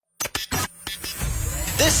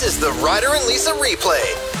This is the Ryder and Lisa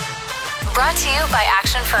replay. Brought to you by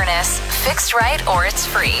Action Furnace. Fixed right or it's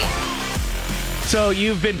free. So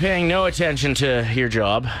you've been paying no attention to your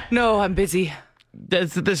job. No, I'm busy.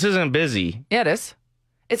 This isn't busy. Yeah, it is.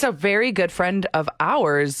 It's a very good friend of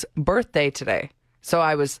ours' birthday today. So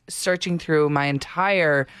I was searching through my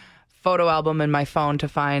entire photo album in my phone to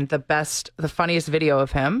find the funniest video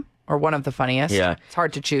of him, or one of the funniest. Yeah. It's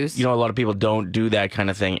hard to choose. You know, a lot of people don't do that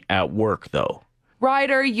kind of thing at work, though.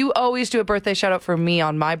 Ryder, you always do a birthday shout out for me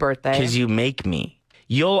on my birthday. Because you make me.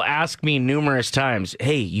 You'll ask me numerous times,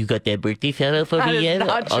 hey, you got that birthday shout out for That me is yet?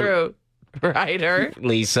 not true. Ryder.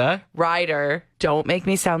 Lisa? Ryder, don't make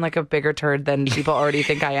me sound like a bigger turd than people already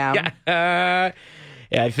think I am. Yeah,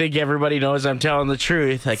 I think everybody knows I'm telling the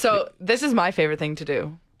truth. So this is my favorite thing to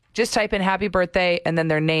do. Just type in happy birthday and then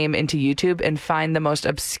their name into YouTube and find the most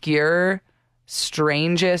obscure,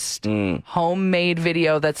 strangest homemade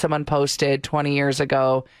video that someone posted 20 years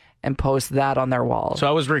ago and post that on their wall. So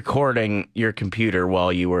I was recording your computer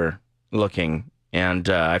while you were looking, and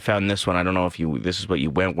I found this one. I don't know if this is what you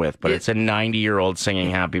went with, but it's a 90-year-old singing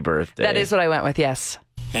happy birthday. That is what I went with, yes.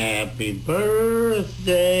 Happy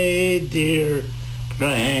birthday, dear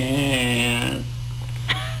friend.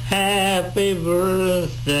 Happy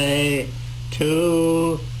birthday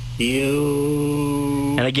to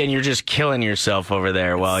you. And again, you're just killing yourself over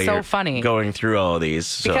there while so you're funny. Going through all of these.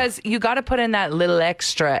 So. Because you got to put in that little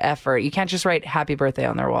extra effort. You can't just write happy birthday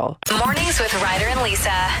on their wall. Mornings with Ryder and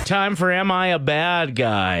Lisa. Time for Am I a Bad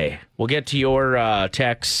Guy? We'll get to your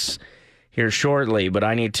texts here shortly, but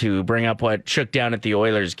I need to bring up what shook down at the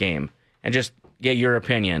Oilers game and just get your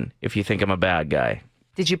opinion if you think I'm a bad guy.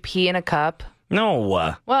 Did you pee in a cup?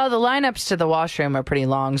 No. Well, the lineups to the washroom are pretty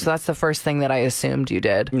long, so that's the first thing that I assumed you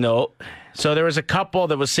did. No. So there was a couple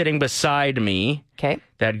that was sitting beside me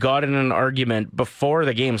that got in an argument before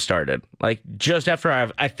the game started. Like, just after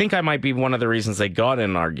I think I might be one of the reasons they got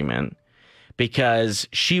in an argument, because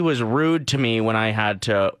she was rude to me when I had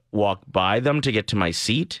to walk by them to get to my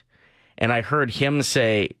seat. And I heard him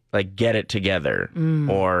say, like, get it together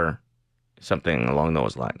or something along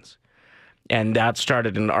those lines. And that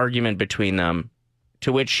started an argument between them,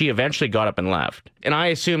 to which she eventually got up and left. And I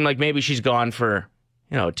assumed, like, maybe she's gone for,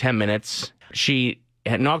 10 minutes. She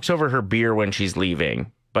knocks over her beer when she's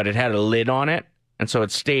leaving, but it had a lid on it, and so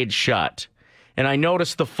it stayed shut. And I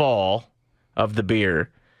noticed the fall of the beer,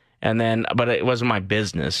 but it wasn't my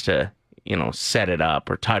business to, set it up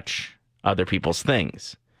or touch other people's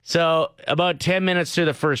things. So about 10 minutes through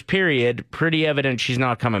the first period, pretty evident she's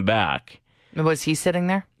not coming back. Was he sitting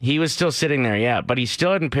there? He was still sitting there, yeah, but he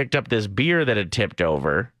still hadn't picked up this beer that had tipped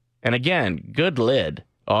over. And again, good lid,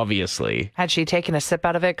 obviously. Had she taken a sip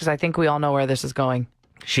out of it? Because I think we all know where this is going.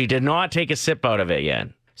 She did not take a sip out of it yet.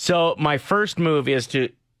 So my first move is to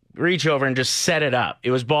reach over and just set it up.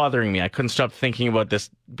 It was bothering me. I couldn't stop thinking about this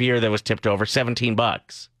beer that was tipped over. $17.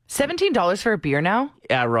 $17 for a beer now?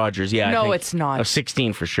 At Rogers, yeah. No, it's not.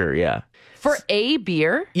 16 for sure, yeah. For a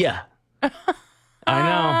beer? Yeah. I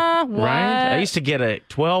know, right? I used to get a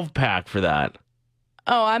 12-pack for that.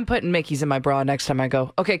 Oh, I'm putting Mickey's in my bra next time I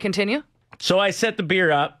go. Okay, continue. So I set the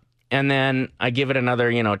beer up, and then I give it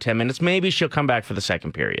another, 10 minutes. Maybe she'll come back for the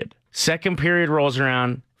second period. Second period rolls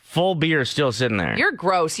around, full beer still sitting there. You're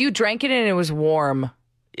gross. You drank it and it was warm.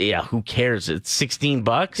 Yeah, who cares? It's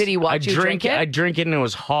 $16. Did he watch you drink it? I drink it and it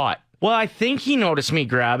was hot. Well, I think he noticed me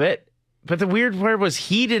grab it. But the weird part was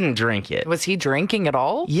he didn't drink it. Was he drinking at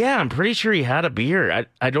all? Yeah, I'm pretty sure he had a beer.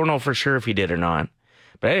 I don't know for sure if he did or not.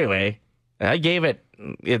 But anyway, I gave it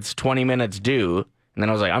its 20 minutes due. And then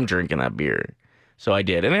I was like, I'm drinking that beer. So I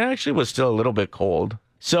did. And it actually was still a little bit cold.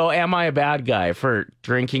 So am I a bad guy for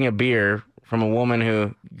drinking a beer from a woman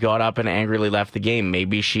who got up and angrily left the game?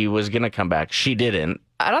 Maybe she was going to come back. She didn't.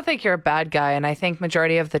 I don't think you're a bad guy. And I think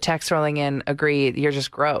majority of the texts rolling in agree you're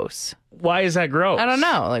just gross. Why is that gross? I don't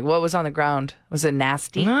know. Like, what was on the ground? Was it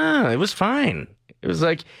nasty? No, it was fine. It was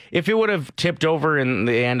like, if it would have tipped over in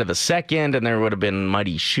the end of the second and there would have been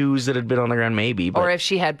muddy shoes that had been on the ground, maybe. But... Or if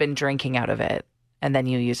she had been drinking out of it and then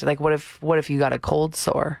you used it. Like, what if you got a cold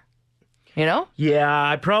sore? Yeah,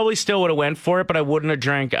 I probably still would have went for it, but I wouldn't have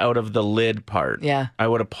drank out of the lid part. Yeah. I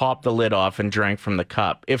would have popped the lid off and drank from the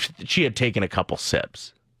cup if she had taken a couple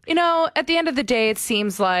sips. At the end of the day, it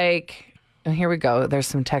seems like... And here we go. There's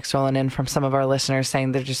some text rolling in from some of our listeners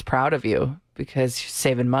saying they're just proud of you because you're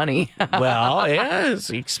saving money. Well, yeah, it's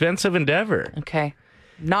an expensive endeavor. Okay.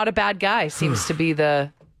 Not a bad guy seems to be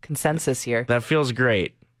the consensus here. That feels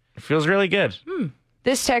great. It feels really good.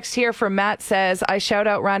 This text here from Matt says, I shout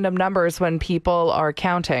out random numbers when people are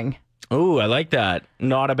counting. Ooh, I like that.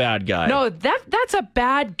 Not a bad guy. No, that's a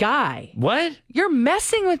bad guy. What? You're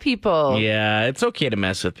messing with people. Yeah, it's okay to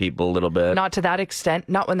mess with people a little bit. Not to that extent.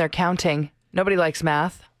 Not when they're counting. Nobody likes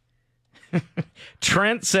math.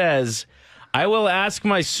 Trent says, I will ask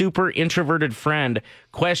my super introverted friend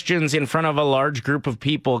questions in front of a large group of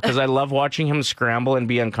people because I love watching him scramble and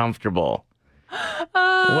be uncomfortable.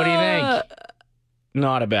 What do you think?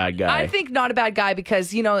 Not a bad guy. I think not a bad guy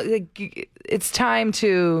because, it's time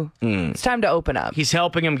to open up. He's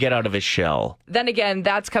helping him get out of his shell. Then again,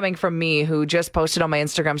 that's coming from me, who just posted on my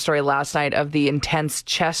Instagram story last night of the intense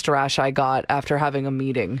chest rash I got after having a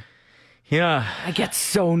meeting. Yeah. I get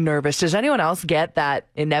so nervous. Does anyone else get that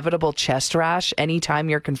inevitable chest rash anytime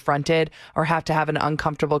you're confronted or have to have an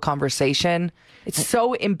uncomfortable conversation? It's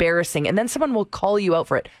so embarrassing. And then someone will call you out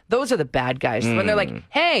for it. Those are the bad guys. When they're like,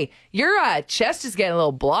 hey, your chest is getting a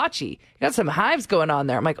little blotchy. You got some hives going on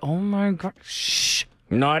there. I'm like, oh my God. Shh.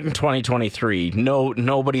 Not in 2023. No,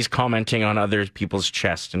 nobody's commenting on other people's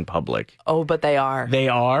chest in public. Oh, but they are. They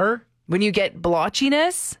are? When you get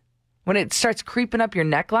blotchiness, when it starts creeping up your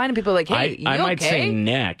neckline and people are like, hey, I might say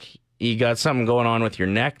neck. You got something going on with your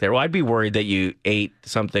neck there. Well, I'd be worried that you ate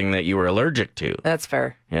something that you were allergic to. That's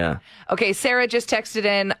fair. Yeah. Okay, Sarah just texted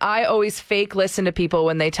in, I always fake listen to people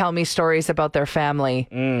when they tell me stories about their family.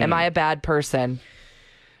 Am I a bad person?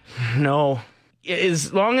 No.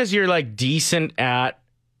 As long as you're like decent at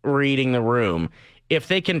reading the room, if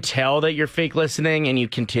they can tell that you're fake listening and you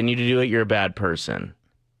continue to do it, you're a bad person.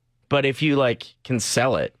 But if you can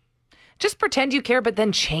sell it. Just pretend you care, but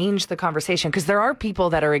then change the conversation. Because there are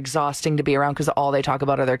people that are exhausting to be around because all they talk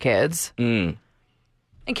about are their kids. And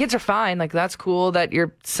kids are fine. That's cool that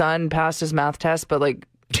your son passed his math test, but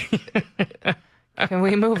can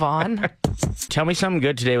we move on? Tell me something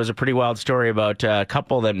good today. It was a pretty wild story about a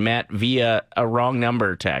couple that met via a wrong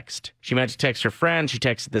number text. She meant to text her friend. She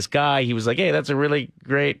texted this guy. He was like, hey, that's a really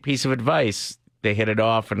great piece of advice. They hit it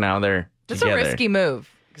off, and now they're together. That's a risky move.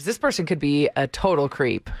 Because this person could be a total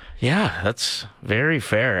creep. Yeah, that's very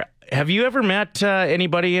fair. Have you ever met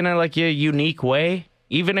anybody in a unique way?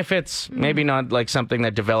 Even if it's maybe not something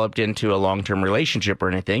that developed into a long-term relationship or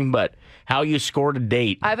anything, but how you scored a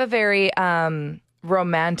date. I have a very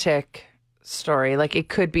romantic story. It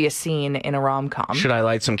could be a scene in a rom-com. Should I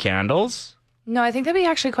light some candles? No, I think that'd be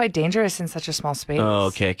actually quite dangerous in such a small space. Oh,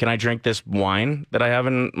 okay. Can I drink this wine that I have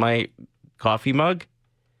in my coffee mug?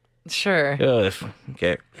 Sure.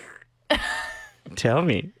 Okay. Tell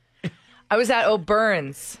me. I was at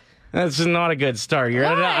O'Byrne's. That's not a good start. You're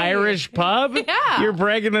at an Irish pub? Yeah. You're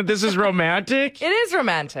bragging that this is romantic? It is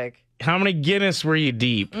romantic. How many Guinness were you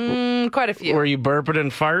deep? Quite a few. Were you burping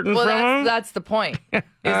and farting from them? That's the point.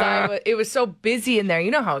 It was so busy in there.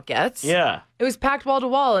 You know how it gets. Yeah. It was packed wall to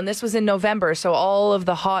wall, and this was in November, so all of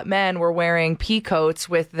the hot men were wearing pea coats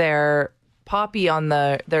with their poppy on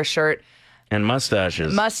their shirt. And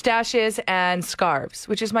mustaches. Mustaches and scarves,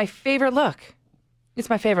 which is my favorite look. It's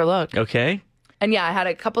my favorite look. Okay. And yeah, I had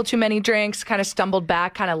a couple too many drinks, kind of stumbled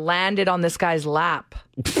back, kind of landed on this guy's lap.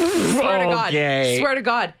 Swear to God. Swear to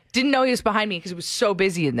God. Didn't know he was behind me because it was so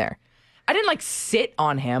busy in there. I didn't sit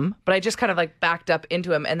on him, but I just kind of backed up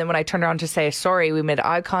into him. And then when I turned around to say sorry, we made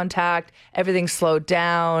eye contact. Everything slowed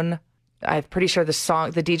down. I'm pretty sure the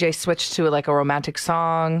DJ switched to a romantic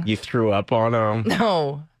song. You threw up on him?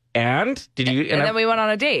 No. And? Did you? And then we went on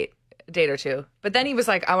a date or two. But then he was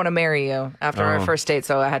like, I want to marry you after our first date,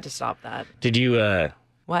 so I had to stop that. Did you,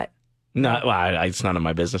 What? No, well, it's none of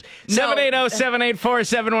my business. No.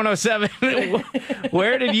 780-784-7107.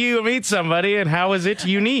 Where did you meet somebody, and how was it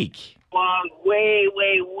unique? Way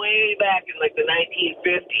back in the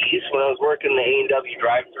 1950s when I was working the A&W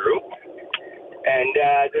drive-thru. And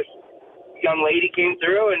this young lady came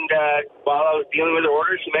through, and while I was dealing with her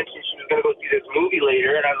order, she mentioned she was going to go see this movie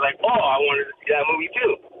later, and I was like, oh, I wanted to see that movie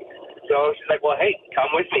too. So she's like, well, hey,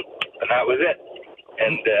 come with me. And that was it.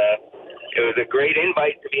 And it was a great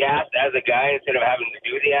invite to be asked as a guy instead of having to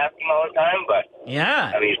do the asking all the time. But,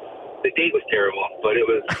 yeah. I mean, the date was terrible, but it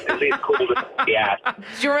was at least cool to be asked.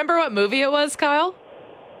 Do you remember what movie it was, Kyle?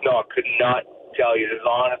 No, I could not tell you. This is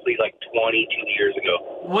honestly 22 years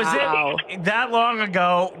ago. Was it that long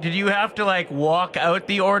ago? Did you have to walk out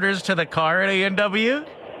the orders to the car at A&W?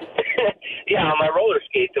 Yeah, on my roller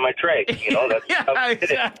skates and my tray. That's yeah,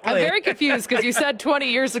 exactly. I'm very confused because you said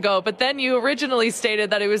 20 years ago, but then you originally stated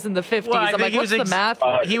that it was in the 50s. Well, I'm like, what's the math?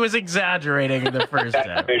 He was exaggerating the first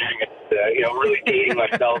time. Really dating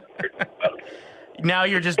myself. Now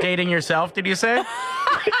you're just dating yourself, did you say?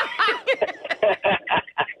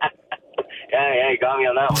 Yeah, you got me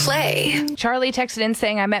on that one. Play. Charlie texted in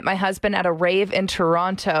saying, I met my husband at a rave in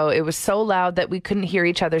Toronto. It was so loud that we couldn't hear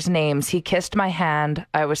each other's names. He kissed my hand.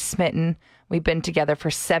 I was smitten. We've been together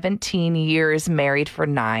for 17 years, married for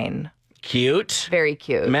 9. Cute. Very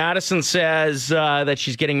cute. Madison says that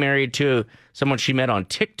she's getting married to someone she met on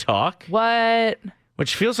TikTok. What?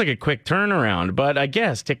 Which feels like a quick turnaround, but I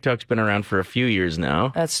guess TikTok's been around for a few years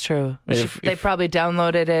now. That's true. If- They probably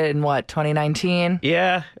downloaded it in, 2019?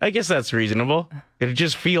 Yeah, I guess that's reasonable. It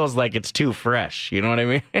just feels like it's too fresh. You know what I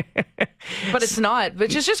mean? But it's not.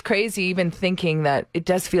 Which is just crazy even thinking that it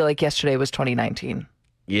does feel like yesterday was 2019.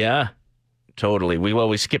 Yeah, totally.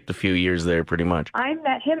 We skipped a few years there pretty much. I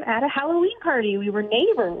met him at a Halloween party. We were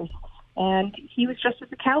neighbors, and he was dressed as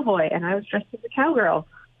a cowboy, and I was dressed as a cowgirl.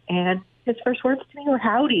 And his first words to me were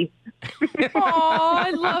howdy. Oh,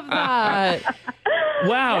 I love that.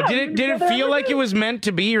 Wow, did it feel like it was meant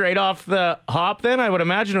to be right off the hop then? I would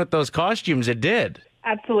imagine with those costumes it did.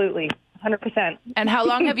 Absolutely, 100%. And how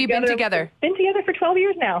long have you been together? Been together for 12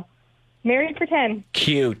 years now. Married for 10.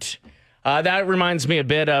 Cute. That reminds me a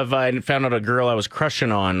bit of, I found out a girl I was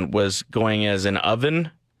crushing on was going as an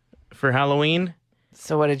oven for Halloween.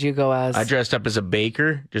 So what did you go as? I dressed up as a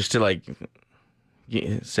baker just to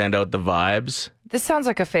send out the vibes. This sounds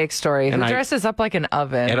like a fake story. And Who dresses up like an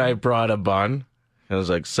oven? And I brought a bun. I was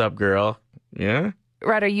like, sup, girl? Yeah?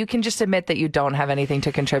 Ryder, you can just admit that you don't have anything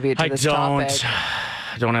to contribute to this topic.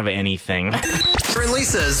 I don't have anything. Ryder and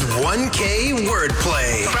Lisa's 1K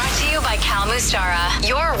wordplay. Brought to you by Cal Mustara,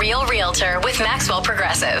 your real realtor with Maxwell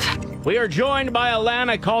Progressive. We are joined by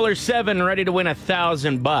Alana, caller 7, ready to win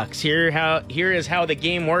 $1,000. Here is how the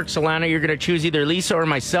game works, Alana. You're going to choose either Lisa or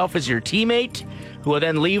myself as your teammate, who will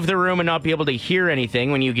then leave the room and not be able to hear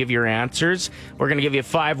anything when you give your answers. We're going to give you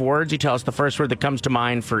 5 words. You tell us the first word that comes to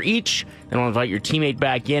mind for each. Then we'll invite your teammate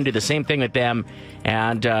back in, do the same thing with them.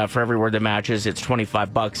 And for every word that matches, it's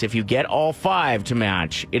 $25. If you get all 5 to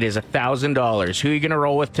match, it is $1,000. Who are you going to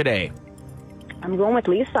roll with today? I'm going with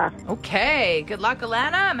Lisa. Okay. Good luck,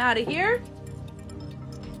 Alana. I'm out of here.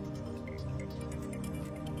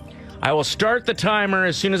 I will start the timer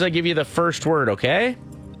as soon as I give you the first word, okay?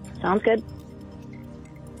 Sounds good.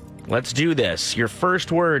 Let's do this. Your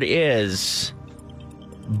first word is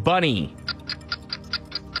bunny.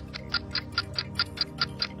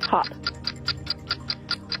 Hop.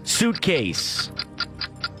 Suitcase.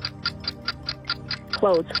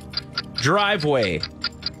 Clothes. Driveway.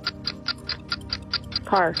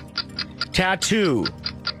 Car. Tattoo.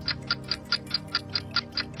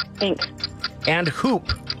 Ink. And hoop.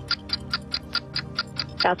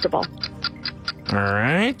 Basketball. All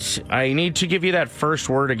right. I need to give you that first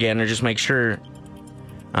word again and just make sure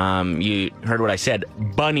you heard what I said.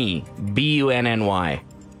 Bunny. B-U-N-N-Y.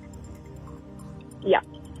 Yeah.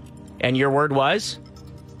 And your word was?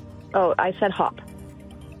 Oh, I said hop.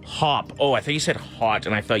 Hop. Oh, I thought you said hot,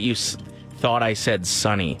 and I thought you thought I said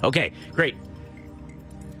sunny. Okay, great.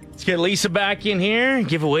 Let's get Lisa back in here and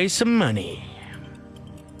give away some money.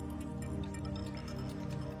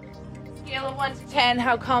 Scale of 1 to 10,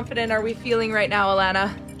 how confident are we feeling right now,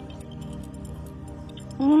 Alana?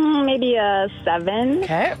 Maybe a 7.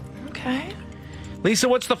 Okay. Lisa,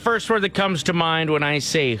 what's the first word that comes to mind when I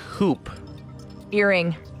say hoop?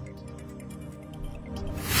 Earring.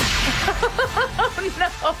 Oh,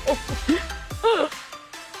 no.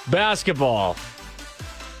 Basketball.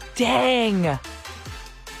 Dang.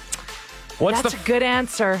 What's That's the a good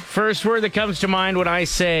answer. first word that comes to mind when I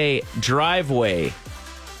say driveway?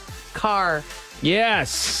 Car.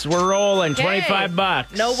 Yes, we're rolling. Okay.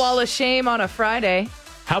 $25. No wall of shame on a Friday.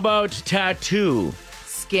 How about tattoo?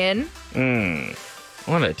 Skin.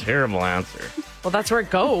 What a terrible answer. Well, that's where it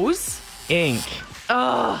goes. Ink.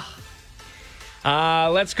 Ugh.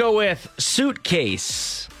 Let's go with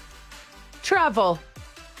suitcase. Travel.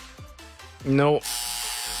 No.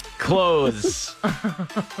 Clothes.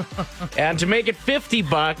 And to make it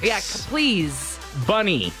 $50. Yeah, please.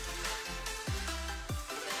 Bunny.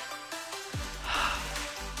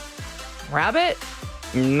 Rabbit.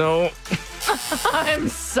 No. I'm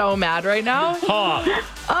so mad right now.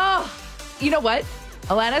 Hop. You know what?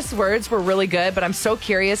 Alana's words were really good, but I'm so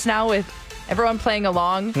curious now with everyone playing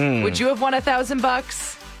along. Would you have won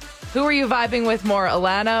 $1,000? Who are you vibing with more,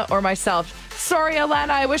 Alana or myself? Sorry, Alana,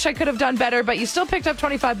 I wish I could have done better, but you still picked up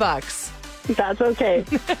 $25. That's okay.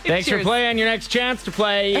 Thanks for Cheers. playing. Your next chance to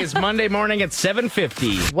play is Monday morning at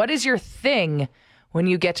 7:50. What is your thing when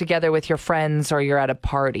you get together with your friends or you're at a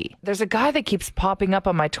party? There's a guy that keeps popping up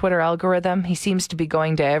on my Twitter algorithm. He seems to be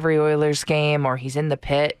going to every Oilers game or he's in the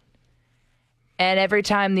pit. And every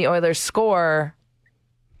time the Oilers score,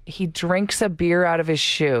 he drinks a beer out of his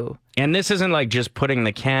shoe. And this isn't like just putting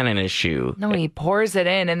the can in his shoe. No, he pours it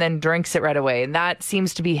in and then drinks it right away. And that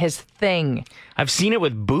seems to be his thing. I've seen it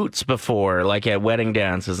with boots before, like at wedding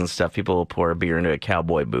dances and stuff. People will pour a beer into a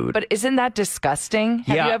cowboy boot. But isn't that disgusting?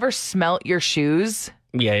 Have you ever smelt your shoes?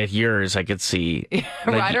 Yeah, yours, I could see.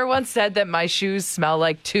 Ryder once said that my shoes smell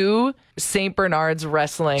like two St. Bernards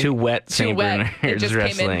wrestling. Too wet St. Bernards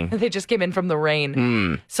wrestling. They just came in from the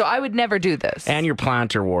rain. So I would never do this. And your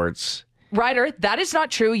plantar warts. Ryder, that is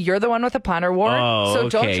not true. You're the one with a plantar wart. Oh, so okay.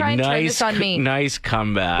 don't try and turn this on me. Nice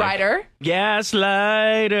comeback. Ryder.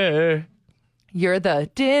 Gaslighter. You're the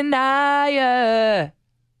denier.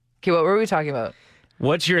 Okay, what were we talking about?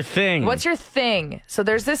 What's your thing? What's your thing? So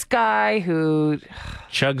there's this guy who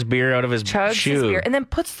chugs beer out of his shoe. Beer and then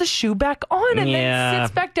puts the shoe back on and then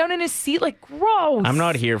sits back down in his seat like gross. I'm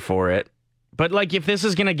not here for it. But like if this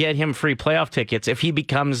is going to get him free playoff tickets, if he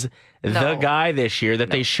becomes the guy this year that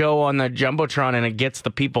they show on the Jumbotron and it gets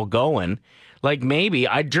the people going, like maybe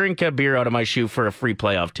I'd drink a beer out of my shoe for a free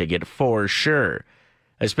playoff ticket for sure.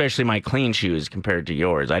 Especially my clean shoes compared to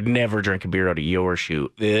yours. I'd never drink a beer out of your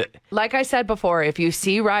shoe. Ugh. Like I said before, if you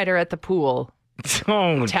see Ryder at the pool,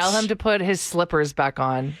 tell him to put his slippers back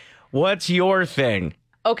on. What's your thing?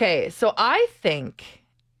 Okay, so I think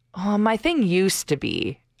my thing used to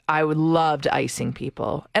be I loved icing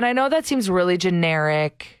people. And I know that seems really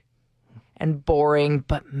generic and boring,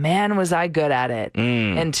 but man, was I good at it.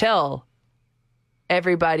 Until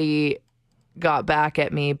everybody got back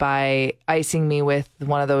at me by icing me with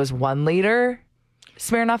one of those 1 liter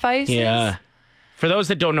Smirnoff Ice. Yeah. For those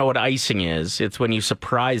that don't know what icing is, it's when you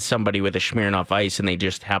surprise somebody with a Smirnoff Ice and they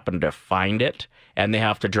just happen to find it and they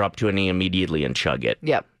have to drop to a knee immediately and chug it.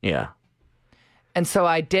 Yep. Yeah. And so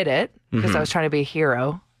I did it because I was trying to be a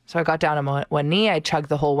hero. So I got down on one knee, I chugged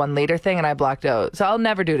the whole 1 liter thing, and I blacked out. So I'll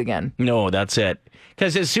never do it again. No, that's it.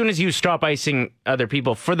 Because as soon as you stop icing other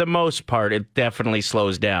people, for the most part, it definitely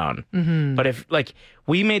slows down. But if, like,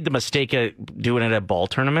 we made the mistake of doing it at ball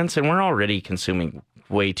tournaments, and we're already consuming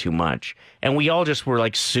way too much. And we all just were,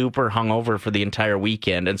 like, super hungover for the entire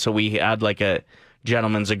weekend. And so we had, like, a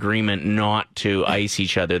gentleman's agreement not to ice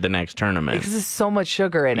each other the next tournament. Because there's so much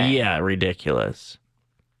sugar in it. Yeah, ridiculous.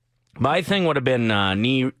 My thing would have been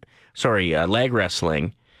leg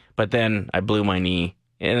wrestling, but then I blew my knee.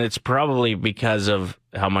 And it's probably because of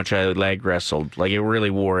how much I leg wrestled. Like, it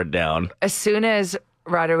really wore it down. As soon as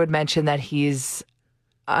Ryder would mention that he's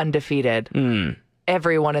undefeated,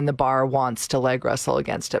 everyone in the bar wants to leg wrestle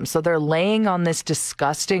against him. So they're laying on this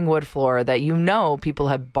disgusting wood floor that people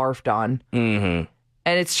have barfed on. And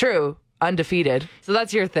it's true. Undefeated. So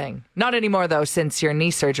that's your thing. Not anymore, though, since your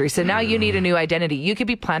knee surgery. So now you need a new identity. You could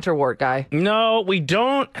be plantar wart guy. No, we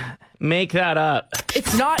don't make that up.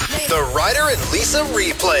 It's not. The Ryder and Lisa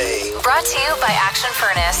replay. Brought to you by Action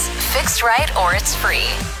Furnace. Fixed right or it's free.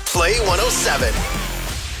 Play 107.